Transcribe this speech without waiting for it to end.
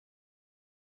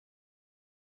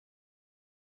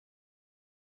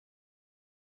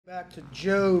Back to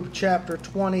Job chapter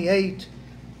 28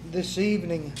 this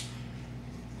evening.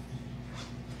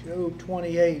 Job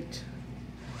 28.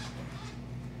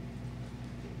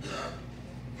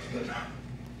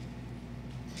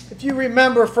 If you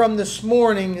remember from this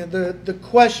morning, the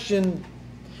questions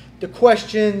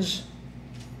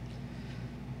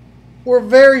were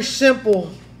very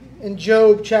simple in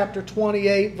Job chapter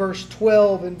 28, verse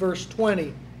 12 and verse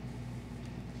 20.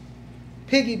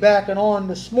 Piggybacking on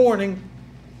this morning,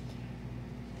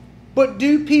 but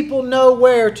do people know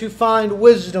where to find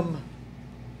wisdom?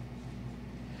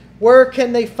 Where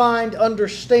can they find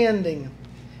understanding?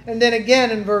 And then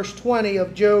again in verse 20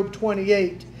 of Job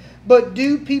 28, but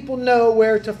do people know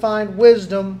where to find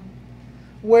wisdom?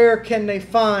 Where can they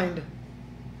find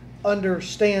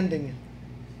understanding?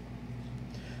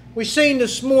 We've seen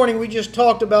this morning, we just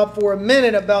talked about for a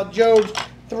minute about Job's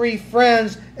three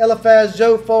friends, Eliphaz,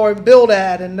 Zophar, and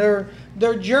Bildad, and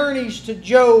their journeys to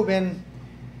Job and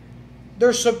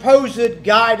their supposed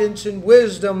guidance and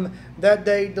wisdom that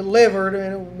they delivered.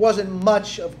 And it wasn't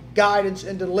much of guidance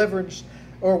and deliverance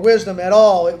or wisdom at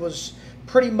all. It was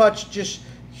pretty much just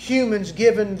humans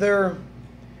giving their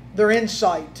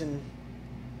insight. And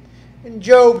in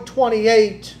Job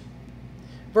 28,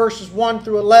 verses 1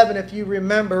 through 11, if you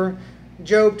remember,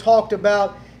 Job talked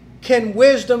about, can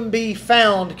wisdom be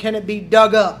found? Can it be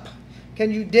dug up?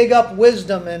 Can you dig up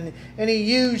wisdom? And he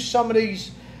used some of these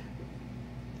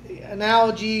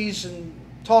analogies and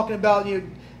talking about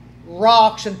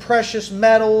rocks and precious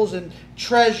metals and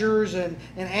treasures and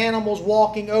animals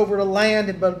walking over the land,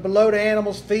 and below the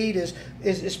animals' feet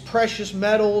is precious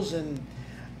metals and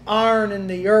iron in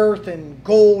the earth and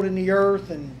gold in the earth,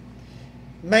 and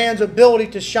man's ability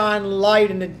to shine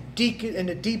light in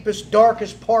the deepest,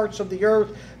 darkest parts of the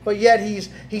earth, but yet he's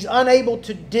unable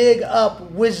to dig up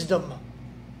wisdom.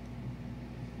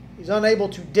 He's unable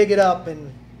to dig it up.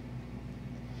 And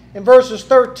in verses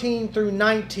 13 through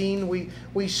 19,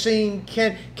 we seen,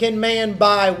 can man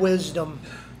buy wisdom?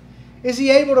 Is he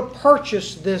able to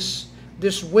purchase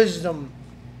this wisdom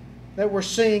that we're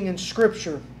seeing in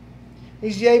Scripture?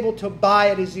 Is he able to buy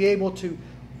it? Is he able to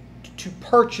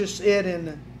purchase it?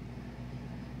 And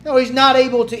no, he's not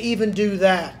able to even do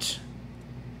that.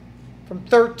 From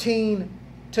 13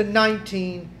 to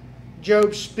 19,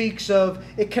 Job speaks of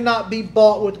it cannot be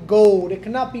bought with gold. It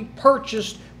cannot be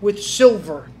purchased with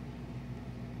silver.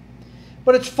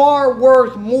 But it's far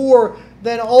worth more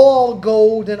than all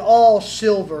gold and all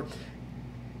silver.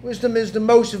 Wisdom is the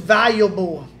most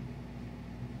valuable.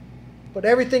 But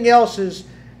everything else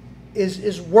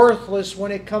is worthless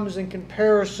when it comes in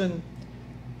comparison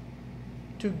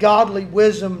to godly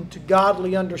wisdom, to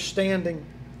godly understanding,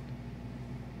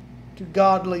 to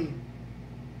godly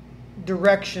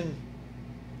direction.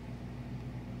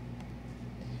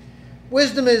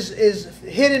 Wisdom is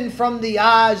hidden from the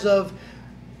eyes of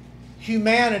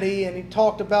humanity, and he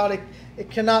talked about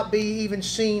it cannot be even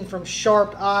seen from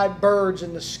sharp-eyed birds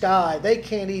in the sky. They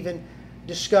can't even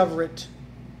discover it.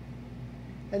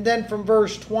 And then from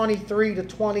verse 23 to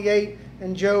 28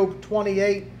 in Job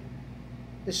 28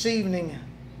 this evening,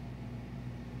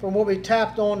 from what we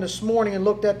tapped on this morning and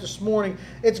looked at this morning,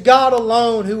 it's God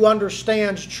alone who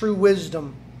understands true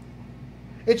wisdom.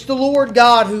 It's the Lord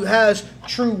God who has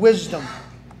true wisdom.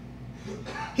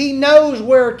 He knows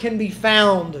where it can be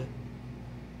found.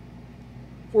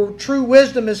 For true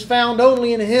wisdom is found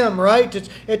only in Him, right?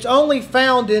 It's only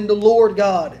found in the Lord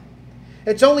God.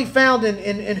 It's only found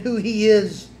in who He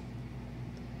is.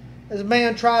 As a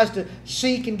man tries to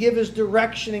seek and give his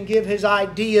direction and give his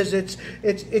ideas,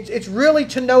 it's really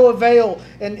to no avail.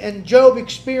 And Job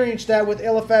experienced that with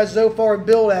Eliphaz, Zophar, and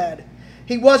Bildad.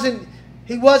 He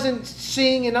wasn't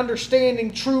seeing and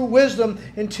understanding true wisdom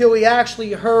until he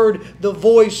actually heard the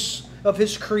voice of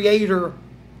his Creator,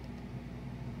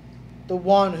 the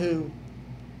one who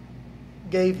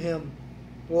gave him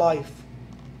life.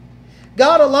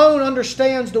 God alone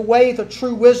understands the way of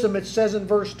true wisdom, it says in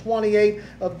verse 28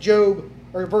 of Job,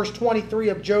 or verse 23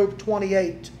 of Job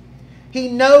 28. He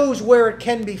knows where it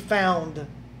can be found.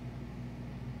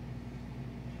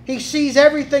 He sees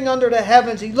everything under the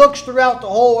heavens. He looks throughout the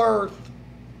whole earth.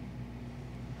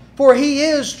 For He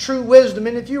is true wisdom.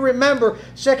 And if you remember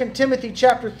 2 Timothy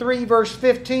chapter 3 verse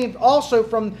 15, also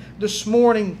from this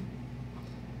morning,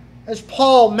 as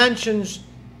Paul mentions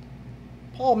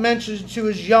to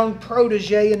his young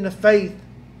protege in the faith,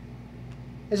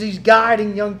 as he's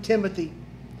guiding young Timothy.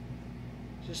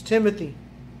 He says, Timothy,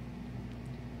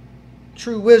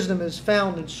 true wisdom is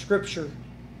found in Scripture.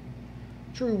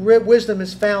 True wisdom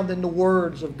is found in the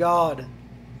words of God.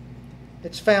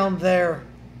 It's found there.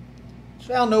 It's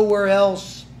found nowhere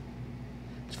else.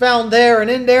 It's found there,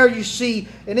 and in there you see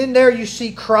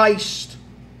Christ.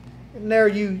 In there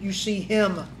you see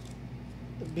Him.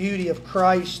 The beauty of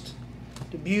Christ,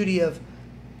 the beauty of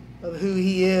who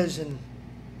He is. And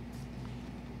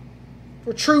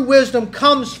for true wisdom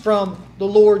comes from the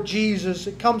Lord Jesus.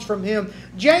 It comes from Him.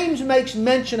 James makes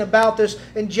mention about this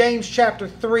in James chapter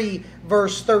 3,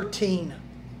 verse 13.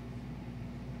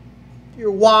 If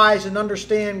you're wise and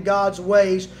understand God's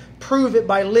ways, prove it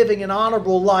by living an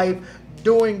honorable life,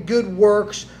 doing good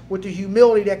works with the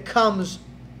humility that comes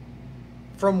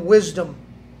from wisdom.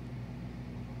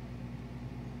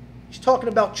 He's talking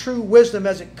about true wisdom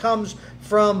as it comes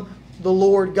from the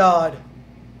Lord God.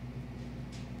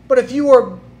 But if you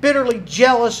are bitterly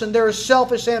jealous and there is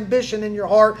selfish ambition in your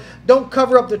heart, don't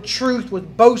cover up the truth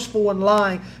with boastful and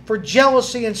lying. For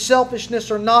jealousy and selfishness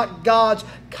are not God's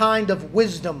kind of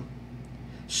wisdom.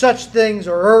 Such things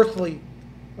are earthly,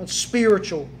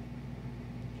 unspiritual,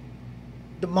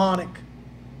 demonic.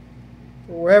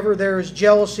 For wherever there is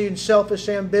jealousy and selfish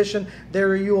ambition,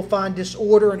 there you will find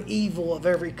disorder and evil of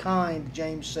every kind,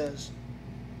 James says.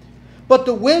 But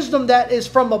the wisdom that is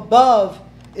from above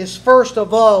is first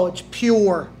of all, it's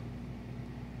pure.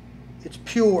 It's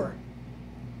pure.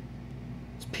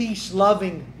 It's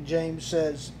peace-loving, James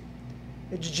says.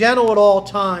 It's gentle at all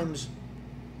times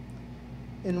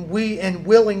and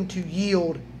willing to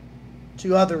yield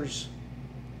to others.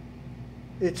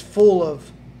 It's full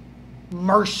of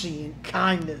mercy and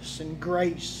kindness and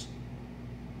grace.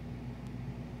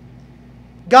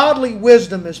 Godly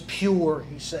wisdom is pure,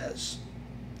 he says.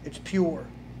 It's pure.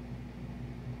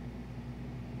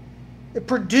 It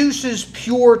produces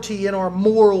purity in our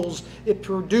morals. It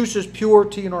produces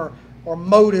purity in our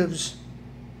motives.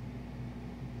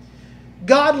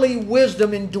 Godly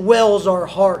wisdom indwells our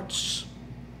hearts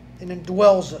and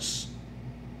indwells us.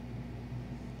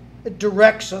 It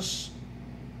directs us.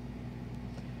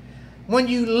 When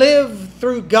you live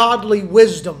through godly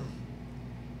wisdom,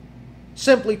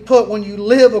 simply put, when you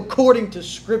live according to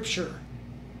Scripture,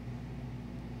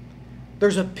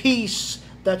 there's a peace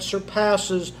that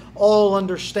surpasses all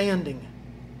understanding.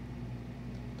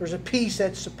 There's a peace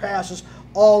that surpasses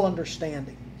all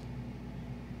understanding.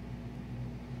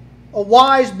 A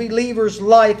wise believer's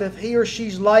life, if he or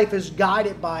she's life is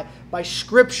guided by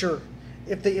Scripture,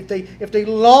 if they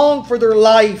long for their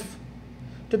life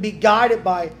to be guided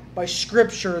by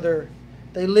Scripture,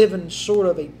 they live in sort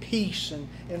of a peace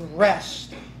and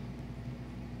rest.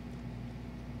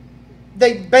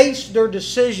 They base their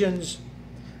decisions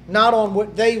not on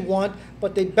what they want,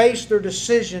 but they base their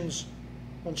decisions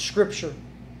on Scripture.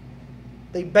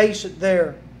 They base it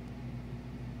there.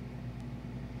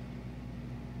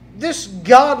 This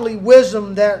godly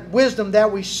wisdom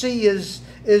that we see is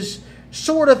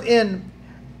sort of in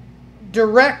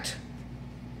direct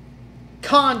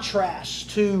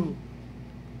contrast to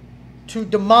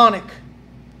demonic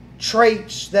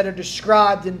traits that are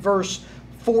described in verse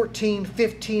 14,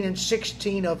 15, and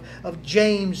 16 of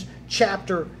James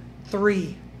chapter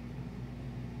 3.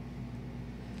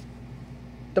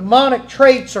 Demonic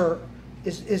traits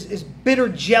is bitter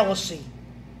jealousy,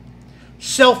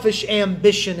 selfish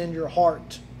ambition in your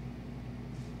heart,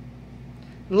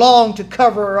 long to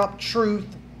cover up truth,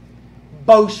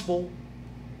 boastful,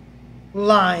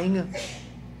 lying,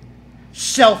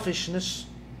 selfishness.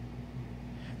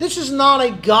 This is not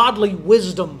a godly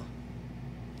wisdom.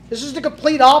 This is the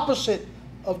complete opposite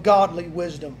of godly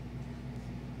wisdom.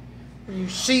 When you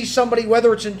see somebody,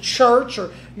 whether it's in church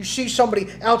or you see somebody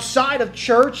outside of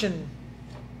church and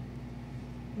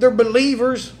they're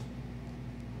believers,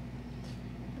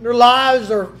 their lives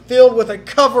are filled with a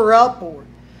cover-up or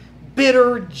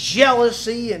bitter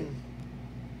jealousy, and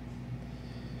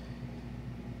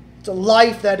it's a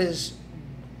life that is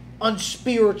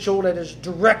unspiritual, that is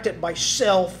directed by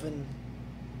self and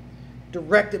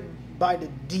directed by the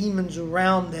demons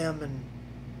around them, and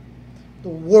the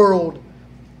world,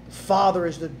 the father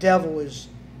is the devil, is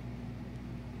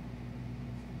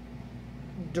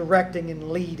directing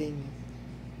and leading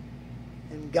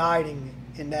and guiding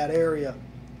in that area.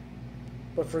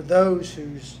 But for those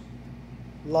whose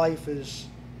life is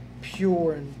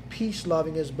pure and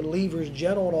peace-loving as believers,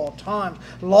 gentle at all times,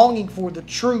 longing for the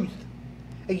truth,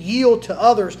 a yield to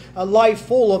others, a life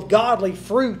full of godly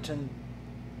fruit and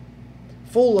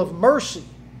full of mercy.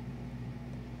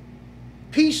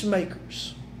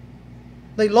 Peacemakers.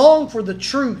 They long for the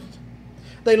truth.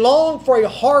 They long for a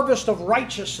harvest of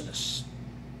righteousness.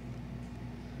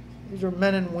 These are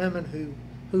men and women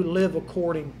who live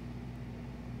according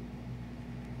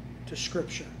to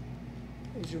Scripture.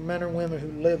 These are men and women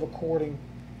who live according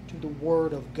to the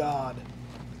Word of God.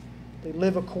 They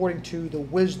live according to the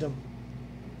wisdom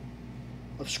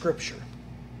of Scripture.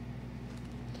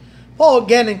 Paul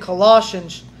again in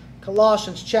Colossians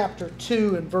chapter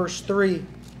 2 and verse 3.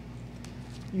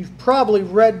 You've probably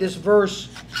read this verse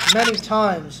many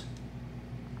times.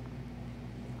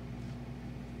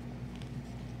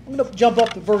 I'm going to jump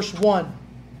up to verse 1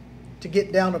 to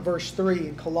get down to verse 3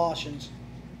 in Colossians.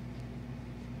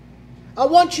 I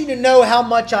want you to know how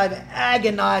much I've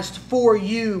agonized for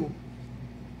you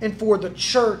and for the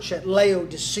church at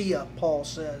Laodicea, Paul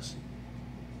says.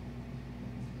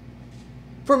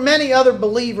 For many other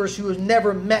believers who have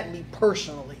never met me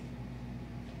personally.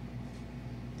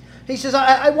 He says,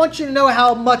 I want you to know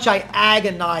how much I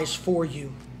agonize for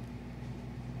you.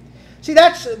 See,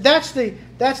 that's the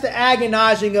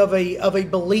agonizing of a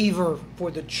believer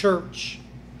for the church,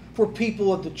 for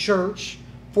people of the church,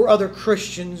 for other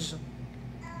Christians.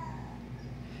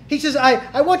 He says,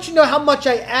 I want you to know how much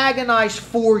I agonize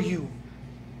for you.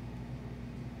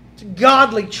 It's a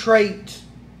godly trait.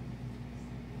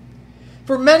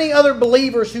 For many other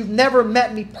believers who've never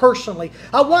met me personally,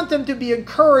 I want them to be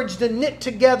encouraged and knit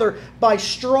together by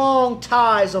strong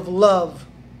ties of love.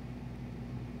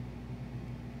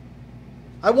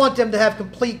 I want them to have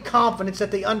complete confidence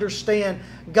that they understand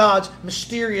God's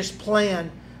mysterious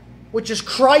plan, which is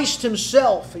Christ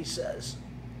Himself, he says.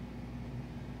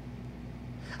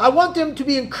 I want them to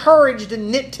be encouraged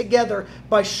and knit together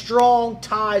by strong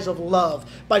ties of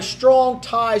love, by strong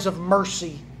ties of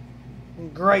mercy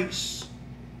and grace.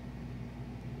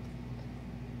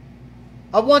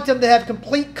 I want them to have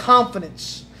complete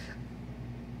confidence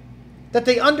that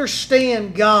they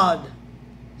understand God's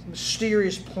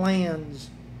mysterious plans,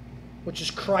 which is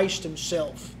Christ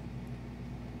Himself.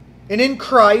 And in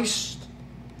Christ,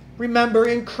 remember,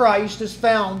 in Christ is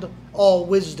found all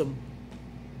wisdom.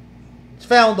 It's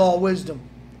found all wisdom.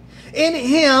 In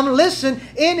Him, listen,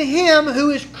 in Him who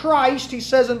is Christ, he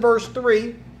says in verse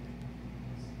 3,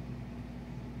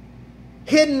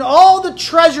 hidden all the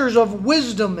treasures of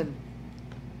wisdom and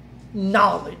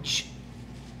knowledge.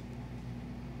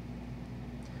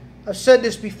 I've said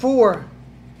this before.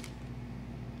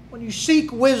 When you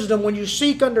seek wisdom, when you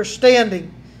seek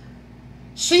understanding,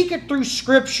 seek it through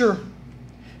Scripture.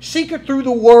 Seek it through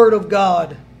the Word of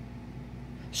God.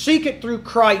 Seek it through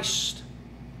Christ.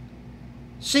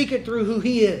 Seek it through who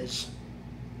He is,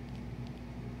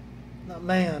 not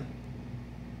man.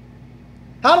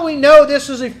 How do we know this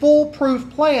is a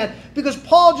foolproof plan? Because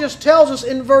Paul just tells us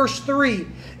in verse 3,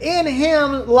 in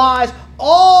Him lies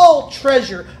all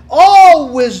treasure,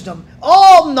 all wisdom,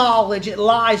 all knowledge. It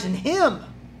lies in Him,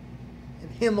 in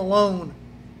Him alone.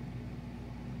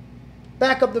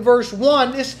 Back up to verse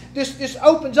 1, this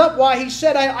opens up why he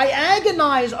said, I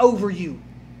agonize over you.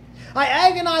 I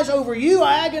agonize over you.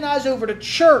 I agonize over the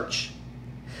church.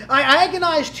 I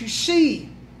agonize to see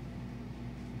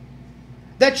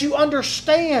that you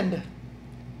understand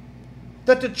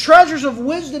that the treasures of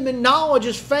wisdom and knowledge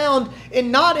is found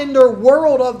not in their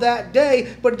world of that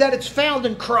day, but that it's found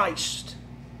in Christ.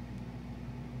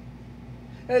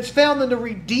 And it's found in the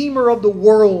Redeemer of the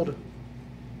world.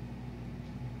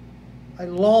 I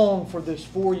long for this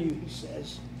for you, he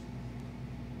says.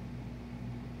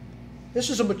 This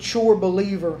is a mature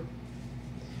believer.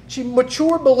 See,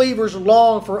 mature believers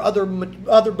long for other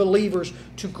believers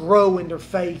to grow in their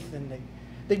faith, and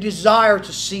they desire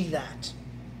to see that.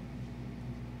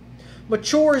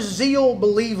 Mature zeal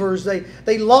believers,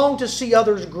 they long to see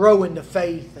others grow into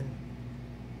faith, and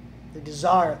they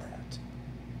desire that.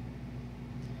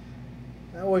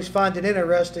 I always find it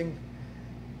interesting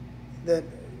that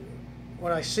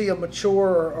when I see a mature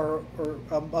or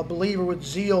a believer with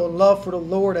zeal and love for the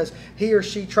Lord as he or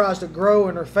she tries to grow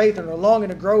in their faith and they're longing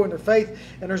to grow in their faith,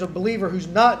 and there's a believer who's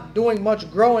not doing much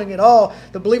growing at all,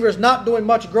 the believer is not doing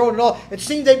much growing at all, it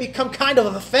seems they become kind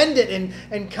of offended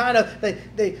and kind of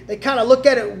they kind of look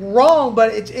at it wrong,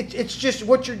 but it's just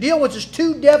what you're dealing with is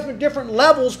two different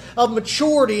levels of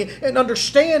maturity and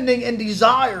understanding and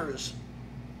desires.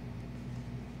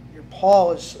 Your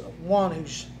Paul is one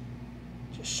who's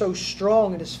so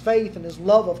strong in his faith and his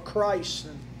love of Christ.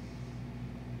 And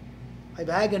I've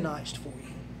agonized for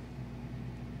you.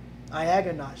 I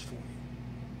agonize for you.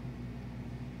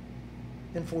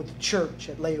 And for the church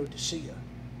at Laodicea.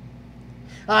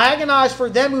 I agonize for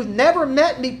them who've never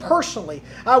met me personally.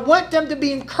 I want them to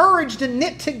be encouraged and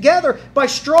knit together by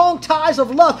strong ties of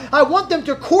love. I want them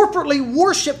to corporately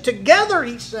worship together,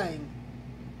 he's saying.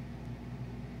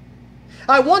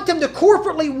 I want them to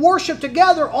corporately worship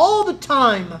together all the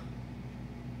time.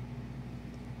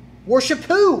 Worship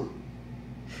who?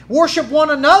 Worship one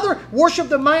another? Worship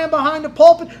the man behind the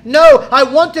pulpit? No, I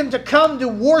want them to come to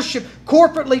worship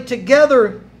corporately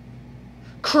together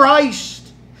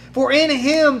Christ. For in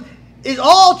Him is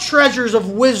all treasures of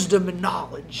wisdom and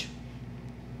knowledge.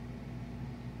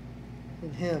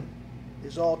 In Him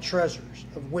is all treasures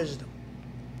of wisdom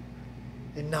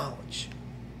and knowledge.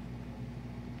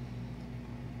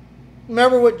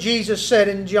 Remember what Jesus said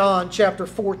in John chapter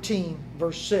 14,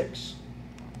 verse 6.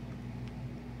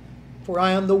 For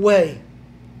I am the way,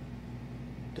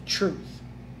 the truth,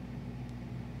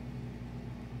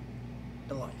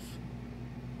 the life.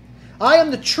 I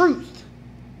am the truth.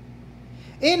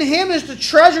 In Him is the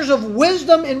treasures of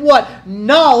wisdom and what?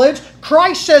 Knowledge.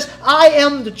 Christ says, I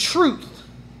am the truth.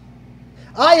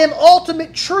 I am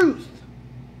ultimate truth.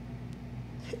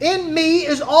 In me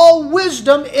is all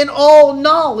wisdom and all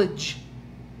knowledge.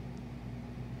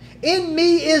 In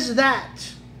me is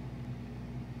that.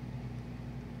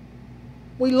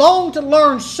 We long to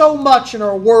learn so much in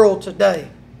our world today.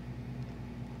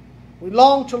 We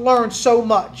long to learn so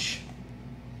much.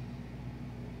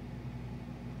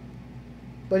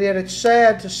 But yet it's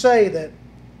sad to say that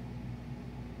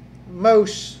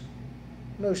most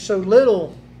know so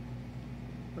little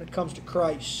when it comes to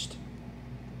Christ.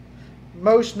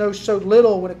 Most know so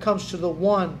little when it comes to the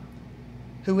one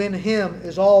who in Him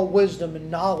is all wisdom and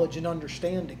knowledge and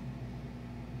understanding.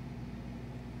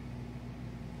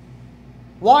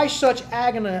 Why such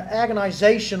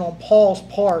agonization on Paul's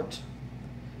part?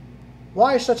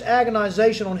 Why such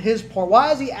agonization on his part?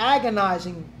 Why is he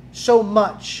agonizing so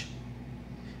much?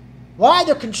 Why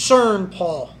the concern,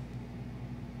 Paul?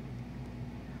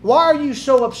 Why are you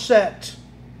so upset?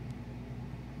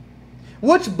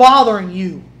 What's bothering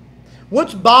you?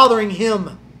 What's bothering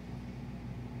him?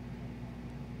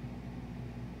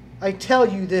 I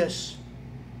tell you this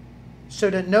so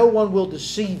that no one will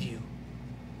deceive you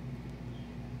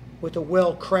with a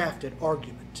well-crafted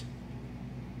argument.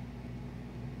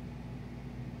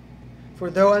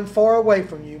 For though I'm far away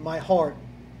from you, my heart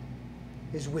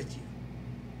is with you.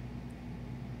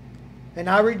 And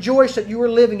I rejoice that you are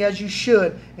living as you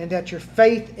should, and that your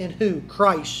faith in who?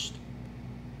 Christ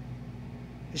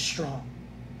is strong.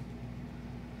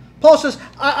 Paul says,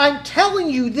 I'm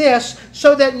telling you this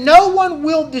so that no one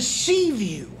will deceive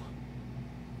you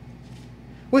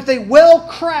with a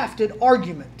well-crafted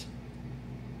argument.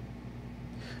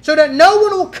 So that no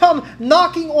one will come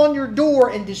knocking on your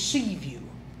door and deceive you.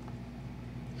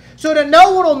 So that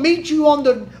no one will meet you on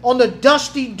the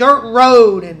dusty dirt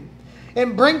road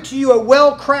and bring to you a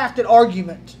well-crafted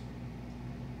argument.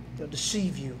 They'll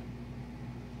deceive you.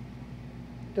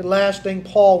 The last thing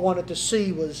Paul wanted to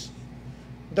see was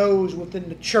those within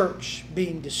the church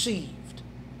being deceived,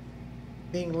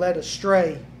 being led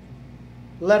astray,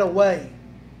 led away.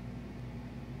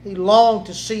 He longed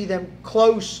to see them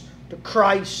close to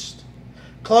Christ,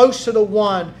 close to the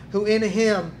one who in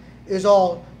Him is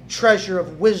all treasure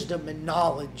of wisdom and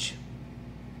knowledge.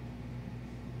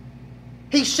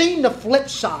 He's seen the flip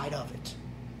side of it.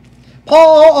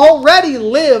 Paul already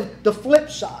lived the flip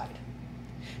side.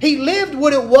 He lived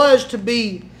what it was to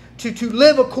be, to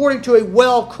live according to a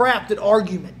well-crafted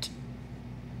argument.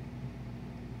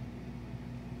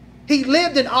 He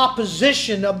lived in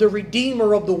opposition of the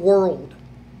Redeemer of the world.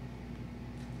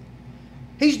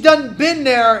 He's been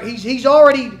there. He's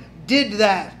already did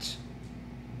that.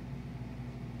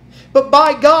 But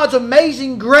by God's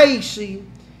amazing grace, he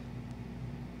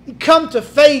come to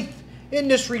faith in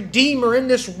this Redeemer, in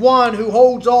this one who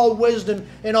holds all wisdom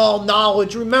and all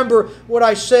knowledge. Remember what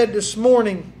I said this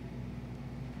morning.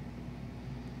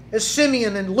 As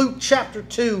Simeon in Luke chapter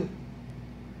 2,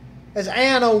 as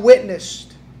Anna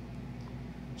witnessed,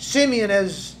 Simeon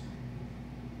as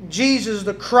Jesus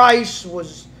the Christ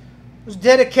was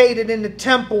dedicated in the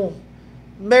temple,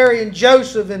 Mary and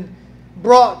Joseph, and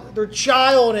brought their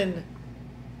child, and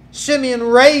Simeon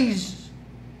raises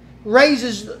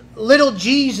little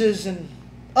Jesus and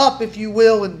up, if you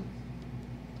will, and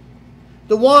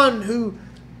the one who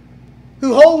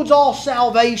holds all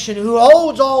salvation, who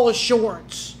holds all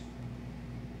assurance,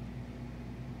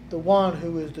 the one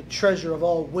who is the treasure of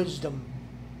all wisdom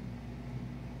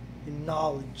and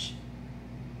knowledge.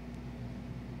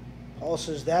 Paul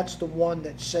says, that's the one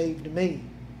that saved me.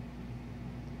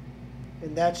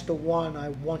 And that's the one I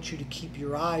want you to keep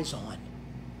your eyes on.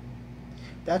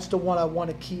 That's the one I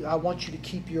want you to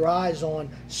keep your eyes on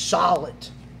solid.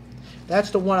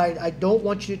 That's the one I don't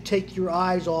want you to take your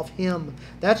eyes off Him.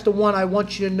 That's the one I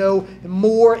want you to know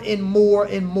more and more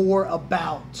and more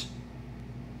about.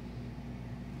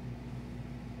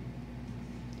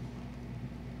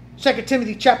 2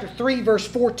 Timothy chapter 3, verse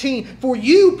 14. For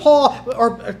you, Paul,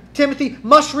 or Timothy,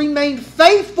 must remain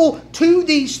faithful to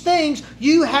these things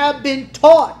you have been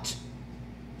taught.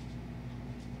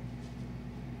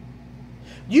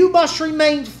 You must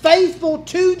remain faithful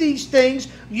to these things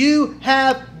you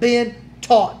have been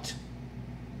taught.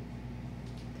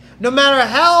 No matter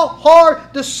how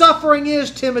hard the suffering is,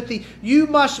 Timothy, you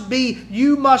must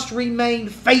remain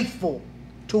faithful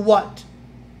to what?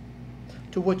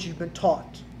 To what you've been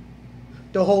taught.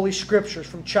 The Holy Scriptures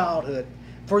from childhood.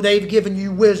 For they've given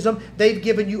you wisdom. They've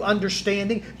given you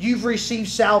understanding. You've received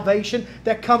salvation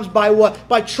that comes by what?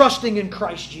 By trusting in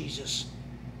Christ Jesus.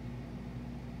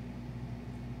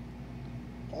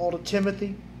 Paul to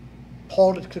Timothy.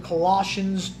 Paul to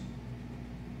Colossians.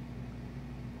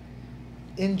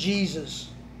 In Jesus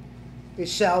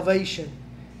is salvation.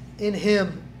 In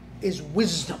Him is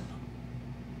wisdom.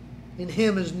 In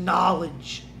Him is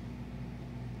knowledge.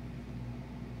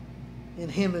 In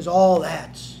Him is all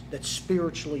that's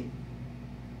spiritually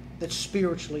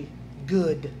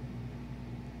good.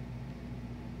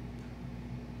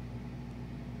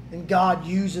 And God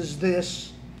uses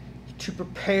this to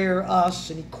prepare us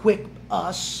and equip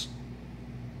us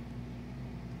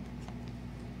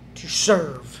to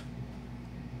serve.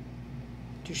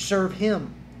 To serve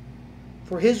Him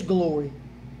for His glory,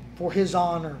 for His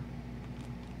honor.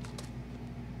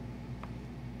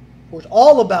 For it's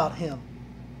all about Him.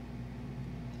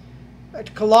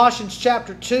 At Colossians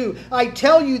chapter 2, I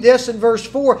tell you this in verse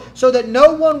 4, so that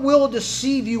no one will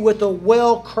deceive you with a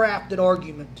well-crafted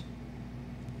argument.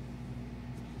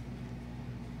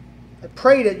 I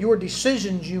pray that your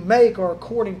decisions you make are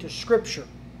according to Scripture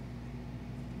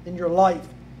in your life.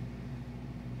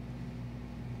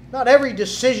 Not every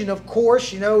decision, of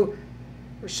course, there's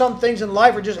some things in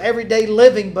life are just everyday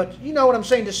living, but you know what I'm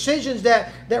saying, decisions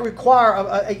that require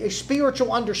a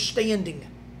spiritual understanding,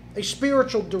 a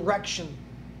spiritual direction.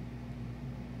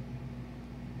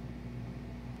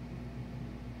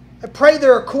 I pray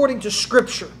they're according to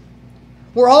Scripture,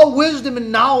 where all wisdom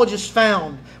and knowledge is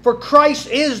found, for Christ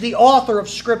is the author of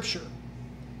Scripture,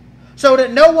 so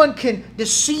that no one can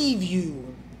deceive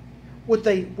you with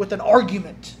an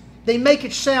argument. They make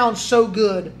it sound so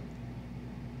good.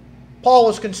 Paul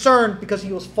was concerned because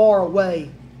he was far away.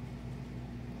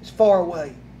 He was far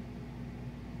away.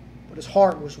 But his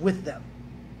heart was with them.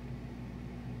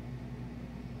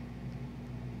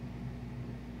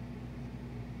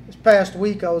 This past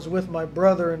week I was with my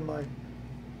brother and my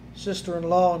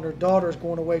sister-in-law, and their daughter's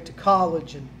going away to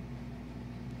college, and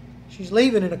she's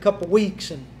leaving in a couple weeks,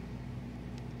 and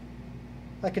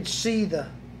I could see a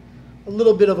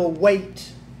little bit of a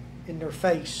weight in their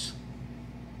face.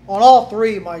 On all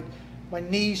three, my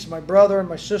niece, my brother, and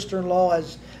my sister-in-law,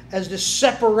 as this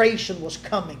separation was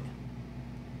coming.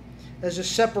 As this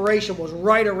separation was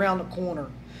right around the corner.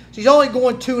 She's only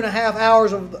going 2.5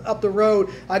 hours up the road,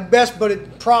 I best, but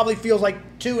it probably feels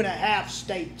like 2.5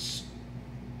 states.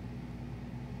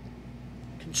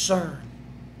 Concern.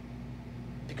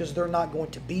 Because they're not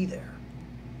going to be there.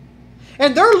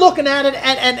 And they're looking at it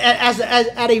as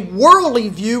a worldly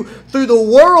view through the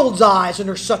world's eyes, and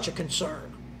there's such a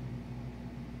concern.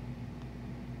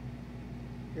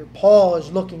 Here Paul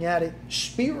is looking at it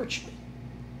spiritually.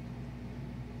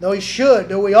 Though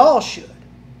we all should.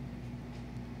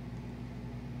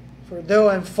 For though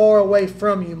I'm far away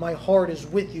from you, my heart is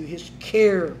with you. His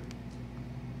care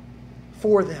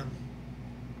for them,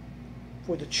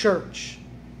 for the church.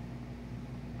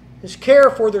 His care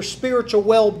for their spiritual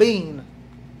well-being.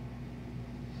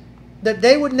 That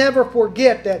they would never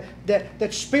forget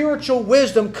that spiritual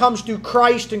wisdom comes through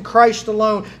Christ and Christ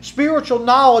alone. Spiritual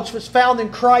knowledge was found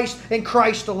in Christ and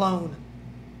Christ alone.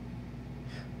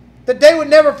 That they would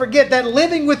never forget that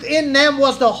living within them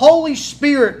was the Holy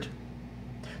Spirit.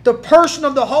 The person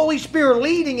of the Holy Spirit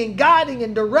leading and guiding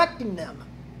and directing them.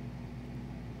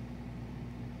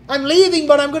 I'm leaving,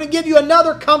 but I'm going to give you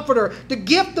another comforter. The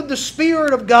gift of the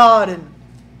Spirit of God, and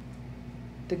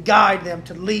to guide them,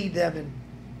 to lead them. And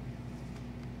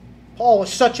Paul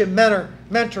was such a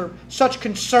mentor, such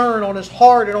concern on his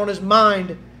heart and on his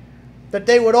mind, that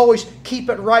they would always keep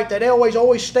it right, that they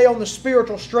always stay on the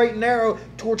spiritual straight and narrow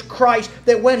towards Christ,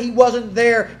 that when He wasn't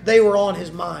there, they were on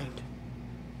His mind.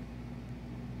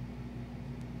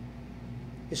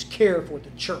 His care for the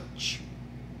church.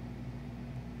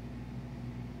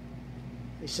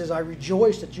 He says, I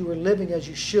rejoice that you are living as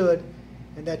you should,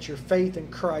 and that your faith in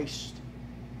Christ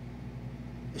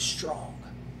is strong.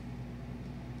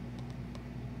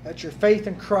 That your faith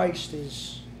in Christ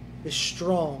is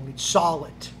strong, it's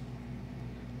solid.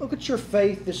 Look at your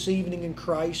faith this evening in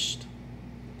Christ.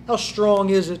 How strong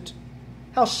is it?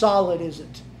 How solid is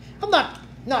it? I'm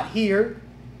not here.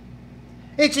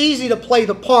 It's easy to play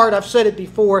the part. I've said it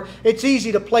before. It's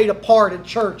easy to play the part in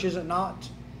church, is it not?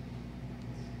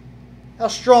 How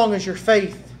strong is your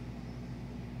faith?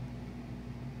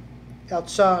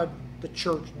 outside the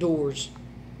church doors?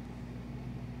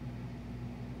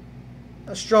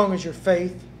 How strong is your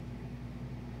faith?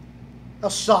 How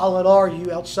solid are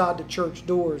you outside the church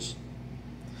doors?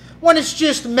 When it's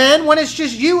just men, when it's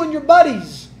just you and your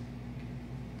buddies.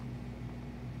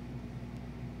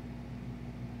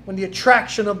 When the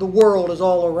attraction of the world is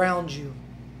all around you.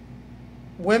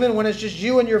 Women, when it's just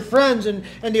you and your friends and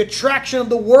the attraction of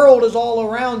the world is all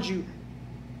around you.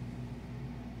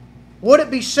 Would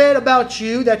it be said about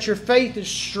you that your faith is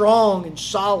strong and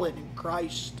solid in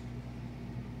Christ?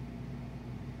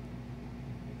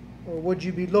 Or would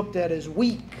you be looked at as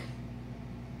weak,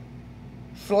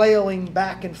 flailing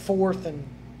back and forth and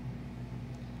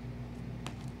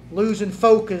losing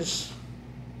focus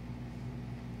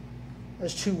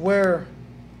as to where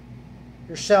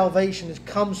your salvation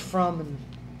comes from? And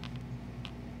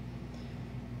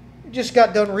we just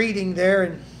got done reading there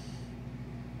and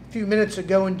a few minutes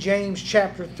ago in James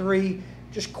chapter 3,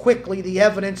 just quickly, the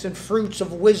evidence and fruits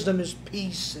of wisdom is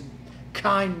peace and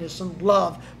kindness and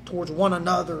love towards one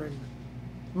another and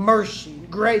mercy and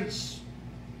grace.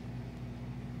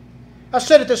 I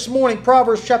said it this morning,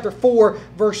 Proverbs chapter 4,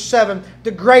 verse 7,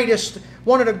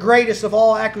 one of the greatest of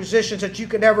all acquisitions that you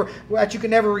can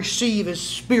ever receive is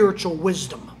spiritual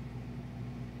wisdom.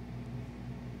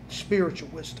 Spiritual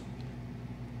wisdom.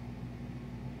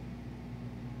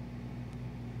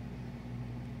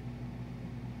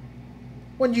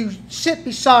 When you sit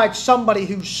beside somebody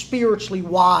who's spiritually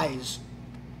wise,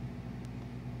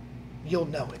 you'll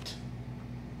know it.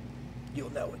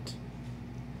 You'll know it.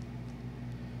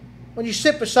 When you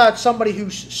sit beside somebody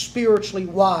who's spiritually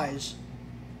wise,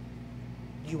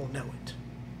 you will know it.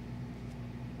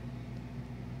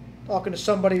 Talking to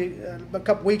somebody a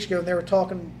couple weeks ago, and they were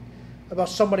talking about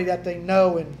somebody that they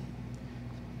know, and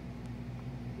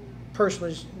the person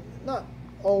is not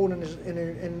old in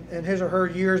his or her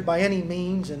years by any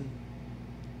means, and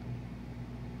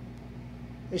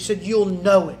they said, you'll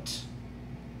know it,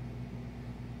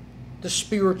 the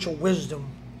spiritual wisdom,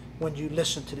 when you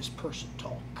listen to this person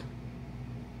talk.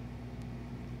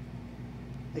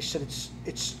 They said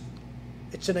it's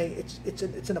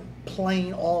in a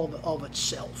plane all of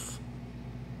itself.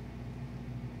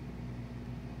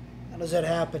 How does that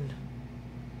happen?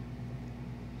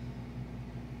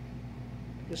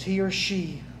 Because he or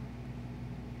she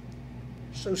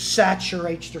so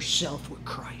saturates themselves with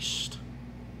Christ,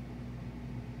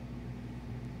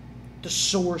 the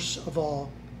source of all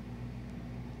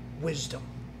wisdom.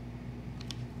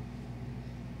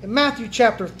 In Matthew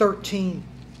chapter 13,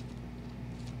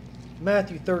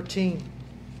 Matthew 13,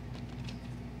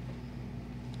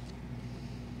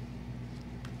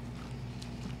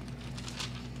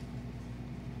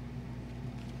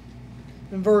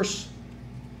 in verse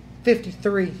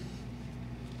 53.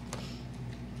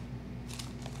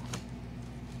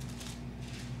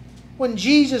 When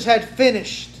Jesus had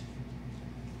finished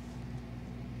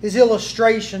his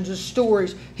illustrations, his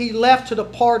stories, he left to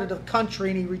depart the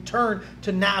country and he returned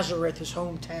to Nazareth, his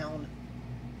hometown.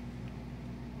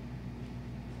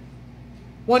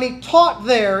 When he taught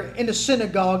there in the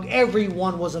synagogue,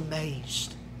 everyone was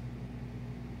amazed.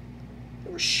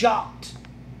 They were shocked,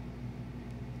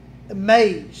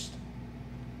 amazed.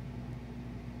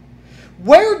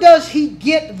 Where does he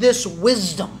get this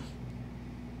wisdom?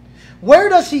 Where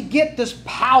does he get this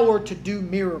power to do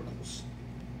miracles?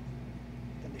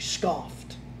 And they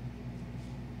scoffed.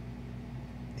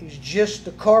 He's just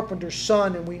the carpenter's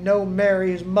son, and we know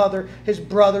Mary, his mother, his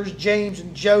brothers, James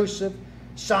and Joseph,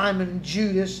 Simon and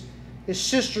Judas. His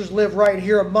sisters live right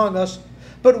here among us.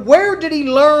 But where did he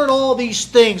learn all these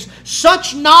things?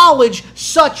 Such knowledge,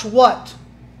 such what?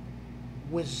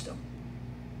 Wisdom.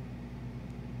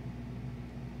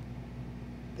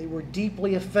 They were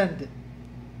deeply offended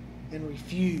and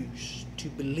refused to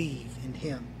believe in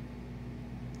him.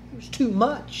 It was too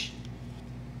much.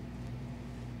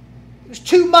 It was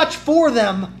too much for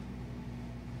them.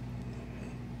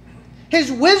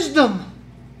 His wisdom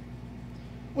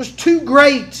was too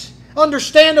great.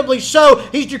 Understandably so.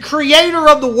 He's the creator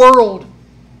of the world,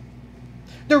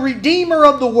 the redeemer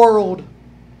of the world.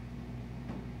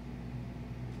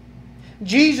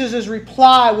 Jesus'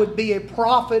 reply would be, a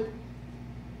prophet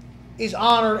is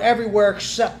honored everywhere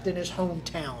except in his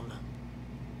hometown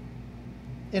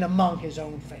and among his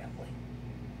own family.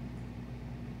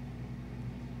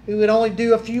 He would only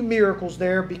do a few miracles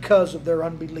there because of their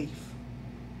unbelief.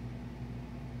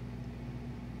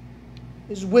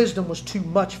 His wisdom was too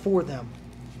much for them.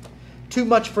 Too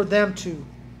much for them to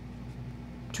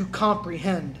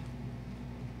comprehend.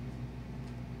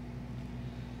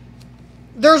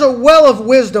 There's a well of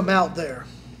wisdom out there.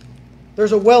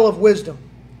 There's a well of wisdom.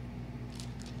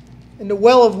 And the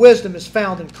well of wisdom is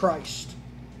found in Christ,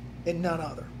 in none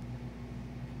other.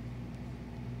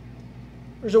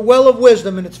 There's a well of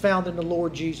wisdom, and it's found in the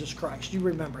Lord Jesus Christ. You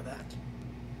remember that.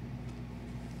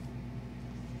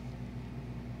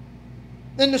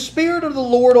 Then the Spirit of the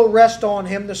Lord will rest on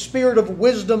him, the Spirit of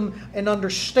wisdom and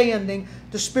understanding,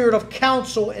 the Spirit of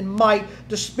counsel and might,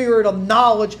 the Spirit of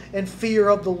knowledge and fear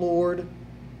of the Lord.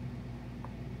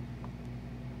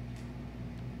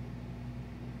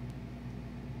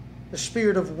 The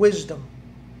Spirit of wisdom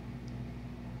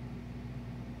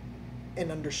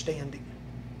and understanding.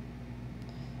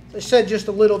 As I said just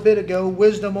a little bit ago,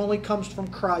 wisdom only comes from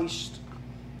Christ.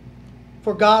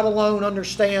 For God alone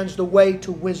understands the way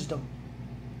to wisdom.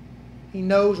 He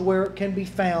knows where it can be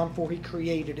found, for He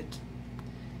created it.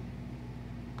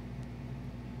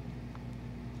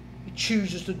 He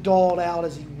chooses to dole it out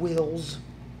as He wills.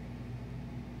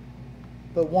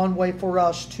 But one way for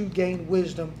us to gain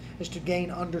wisdom is to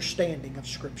gain understanding of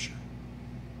Scripture.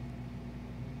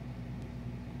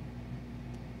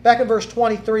 Back in verse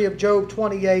 23 of Job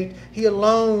 28, He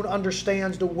alone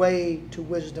understands the way to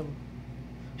wisdom.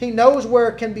 He knows where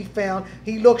it can be found.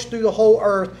 He looks through the whole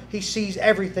earth. He sees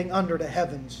everything under the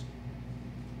heavens.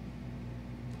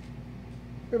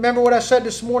 Remember what I said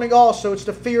this morning also. It's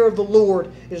the fear of the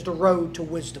Lord is the road to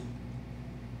wisdom.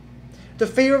 The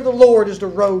fear of the Lord is the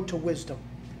road to wisdom.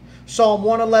 Psalm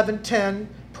 111:10,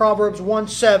 Proverbs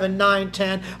 1:7, 9,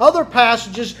 10. Other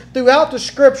passages throughout the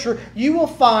Scripture, you will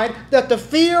find that the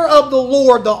fear of the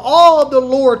Lord, the awe of the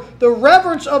Lord, the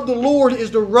reverence of the Lord is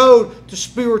the road to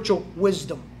spiritual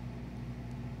wisdom.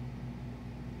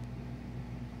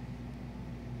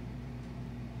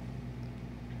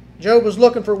 Job was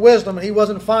looking for wisdom, and he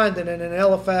wasn't finding it in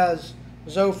Eliphaz,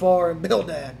 Zophar, and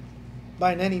Bildad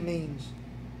by any means.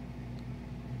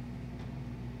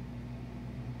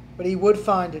 But he would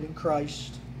find it in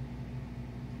Christ.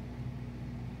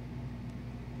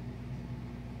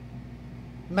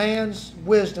 Man's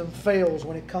wisdom fails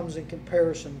when it comes in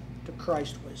comparison to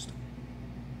Christ's wisdom.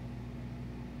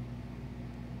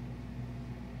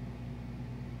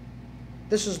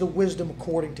 This is the wisdom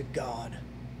according to God.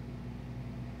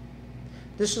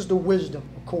 This is the wisdom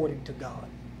according to God.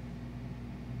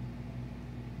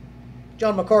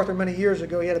 John MacArthur, many years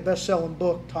ago, he had a best-selling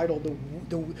book titled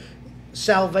The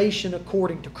Salvation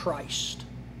According to Christ.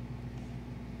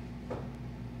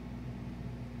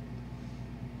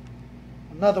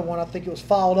 Another one, I think it was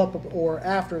followed up or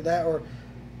after that, or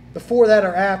before that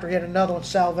or after, he had another one,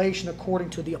 Salvation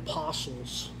According to the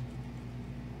Apostles.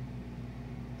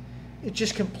 It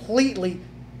just completely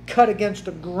cut against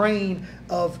the grain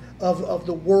of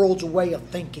the world's way of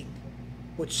thinking,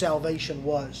 which salvation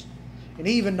was. And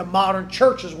even the modern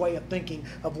church's way of thinking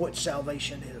of what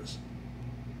salvation is.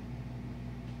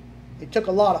 It took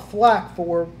a lot of flack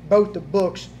for both the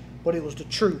books, but it was the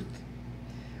truth.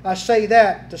 I say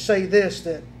that to say this,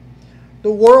 that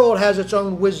the world has its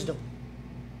own wisdom.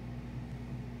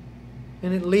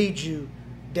 And it leads you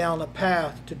down a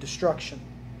path to destruction.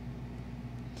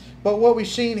 But what we've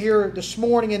seen here this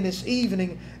morning and this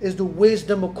evening is the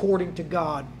wisdom according to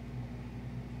God.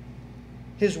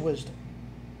 His wisdom.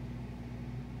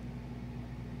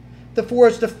 For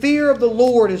as the fear of the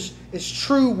Lord is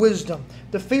true wisdom.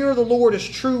 The fear of the Lord is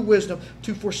true wisdom.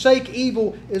 To forsake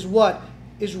evil is what?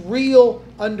 Is real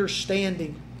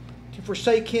understanding. To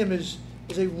forsake Him is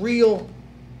a real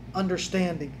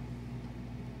understanding.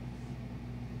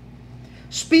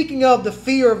 Speaking of the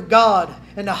fear of God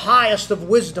and the highest of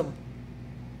wisdom,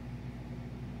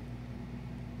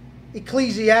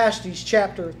 Ecclesiastes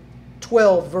chapter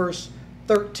 12, verse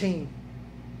 13.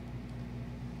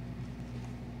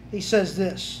 He says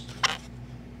this.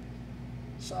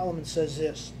 Solomon says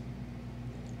this.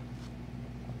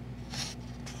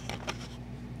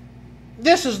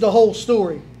 This is the whole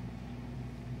story.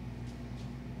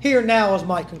 Here now is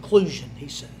my conclusion, he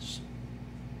says.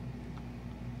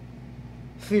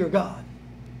 Fear God.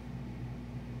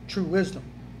 True wisdom.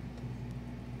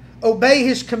 Obey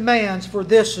His commands, for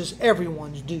this is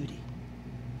everyone's duty.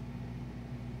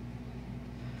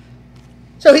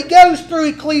 So he goes through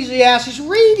Ecclesiastes.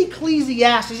 Read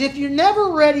Ecclesiastes. If you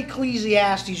never read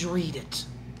Ecclesiastes, read it.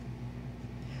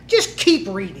 Just keep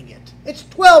reading it. It's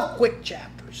 12 quick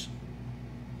chapters.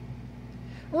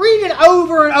 Read it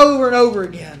over and over and over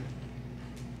again.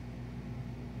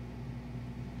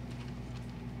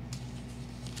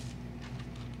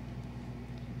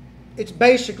 It's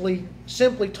basically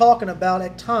simply talking about,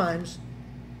 at times,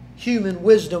 human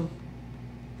wisdom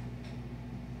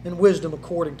and wisdom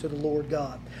according to the Lord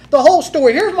God. The whole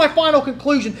story. Here's my final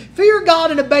conclusion. Fear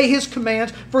God and obey His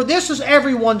commands, for this is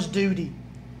everyone's duty.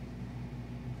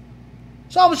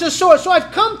 So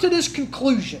I've come to this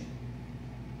conclusion.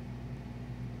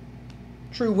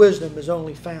 True wisdom is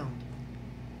only found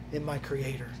in my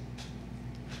Creator.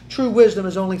 True wisdom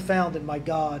is only found in my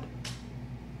God.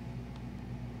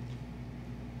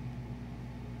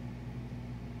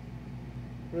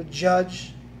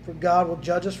 For God will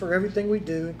judge us for everything we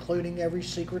do, including every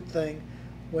secret thing,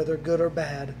 whether good or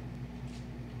bad.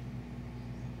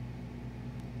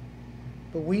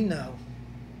 But we know,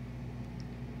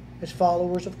 as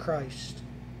followers of Christ,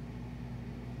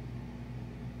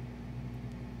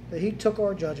 that He took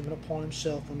our judgment upon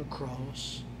Himself on the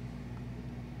cross,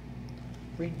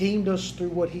 redeemed us through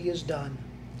what He has done,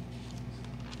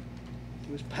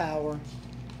 through His power,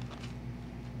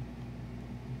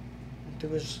 and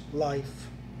through His life.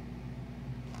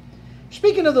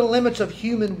 Speaking of the limits of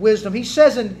human wisdom, he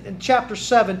says in chapter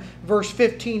 7, verse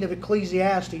 15 of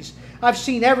Ecclesiastes, I've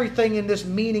seen everything in this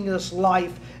meaningless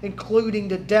life, including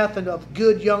the death of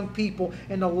good young people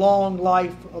and the long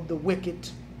life of the wicked.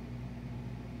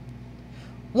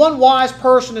 One wise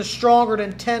person is stronger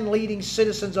than 10 leading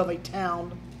citizens of a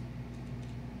town.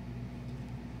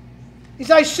 He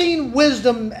says, I've seen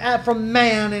wisdom from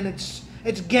man and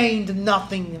it's gained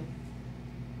nothing.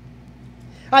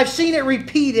 I've seen it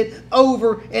repeated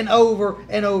over and over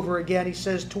and over again, he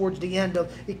says towards the end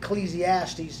of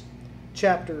Ecclesiastes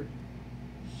chapter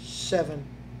 7.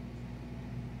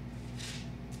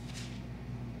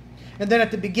 And then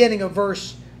at the beginning of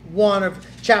verse 1 of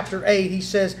chapter 8, he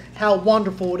says how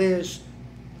wonderful it is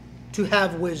to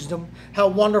have wisdom. How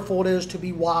wonderful it is to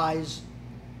be wise.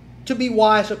 To be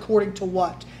wise according to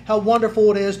what? How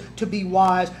wonderful it is to be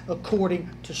wise according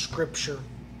to Scripture.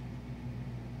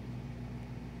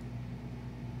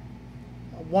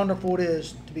 Wonderful it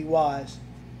is to be wise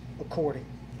according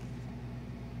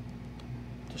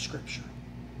to Scripture.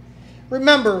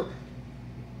 Remember,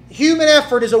 human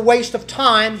effort is a waste of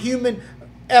time. Human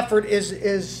effort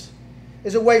is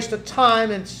a waste of time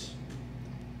and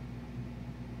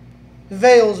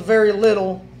avails very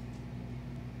little.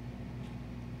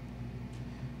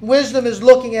 Wisdom is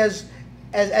looking as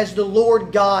the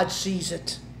Lord God sees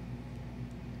it.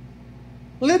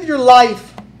 Live your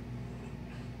life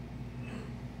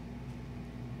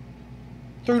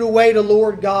through the way the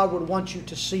Lord God would want you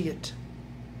to see it.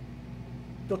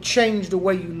 It'll change the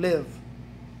way you live.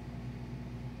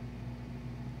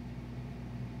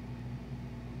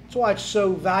 That's why it's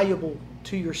so valuable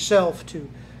to yourself to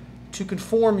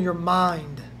conform your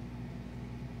mind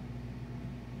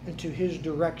into His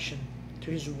direction, to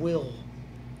His will.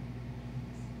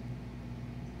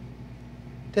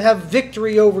 To have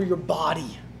victory over your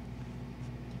body.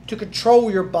 To control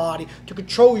your body. To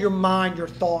control your mind, your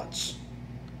thoughts.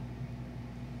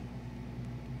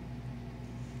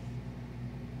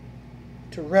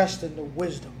 To rest in the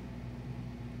wisdom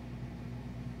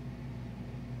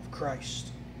of Christ.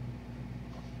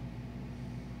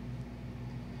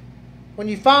 When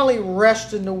you finally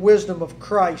rest in the wisdom of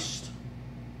Christ,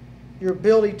 your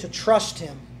ability to trust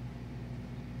Him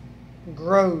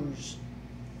grows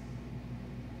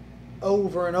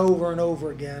over and over and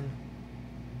over again.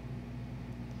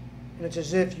 And it's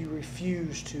as if you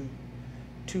refuse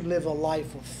to live a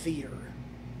life of fear.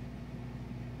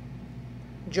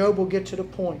 Job will get to the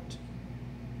point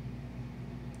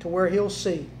to where he'll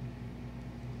see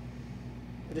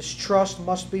that his trust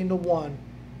must be in the one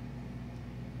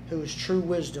who is true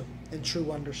wisdom and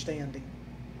true understanding.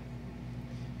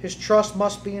 His trust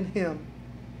must be in Him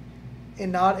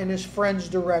and not in his friend's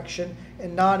direction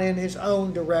and not in his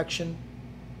own direction,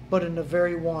 but in the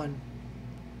very one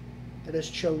that has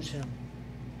chose him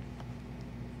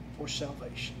for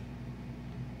salvation.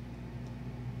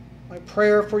 My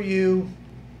prayer for you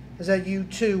is that you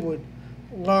too would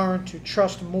learn to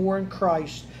trust more in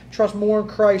Christ. Trust more in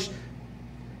Christ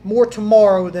more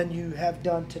tomorrow than you have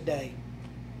done today.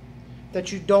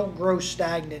 That you don't grow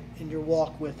stagnant in your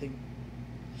walk with Him.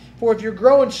 For if you're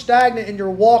growing stagnant in your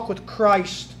walk with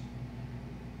Christ,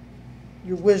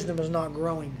 your wisdom is not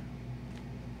growing.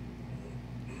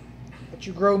 But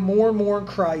you grow more and more in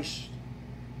Christ.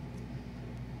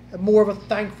 And more of a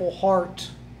thankful heart.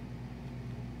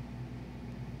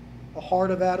 A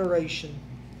heart of adoration,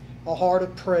 a heart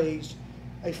of praise,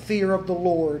 a fear of the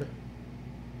Lord.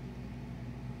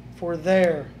 For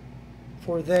there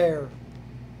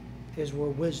is where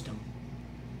wisdom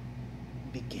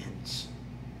begins.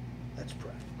 Let's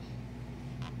pray.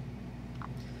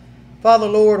 Father,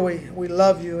 Lord, we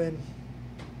love You, and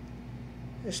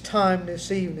this time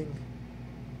this evening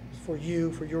is for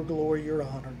You, for Your glory, Your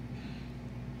honor.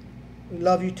 We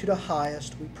love You to the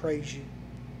highest. We praise You.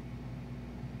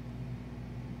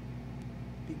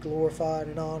 Be glorified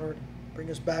and honored. Bring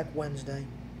us back Wednesday.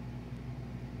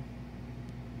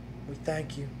 We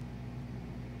thank you.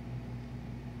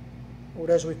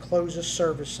 Lord, as we close this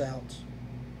service out,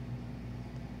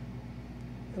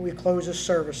 and we close this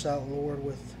service out, Lord,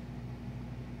 with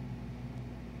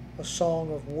a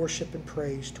song of worship and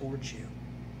praise towards you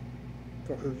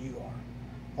for who you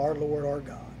are, our Lord, our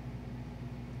God.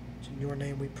 It's in your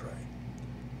name we pray.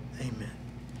 Amen.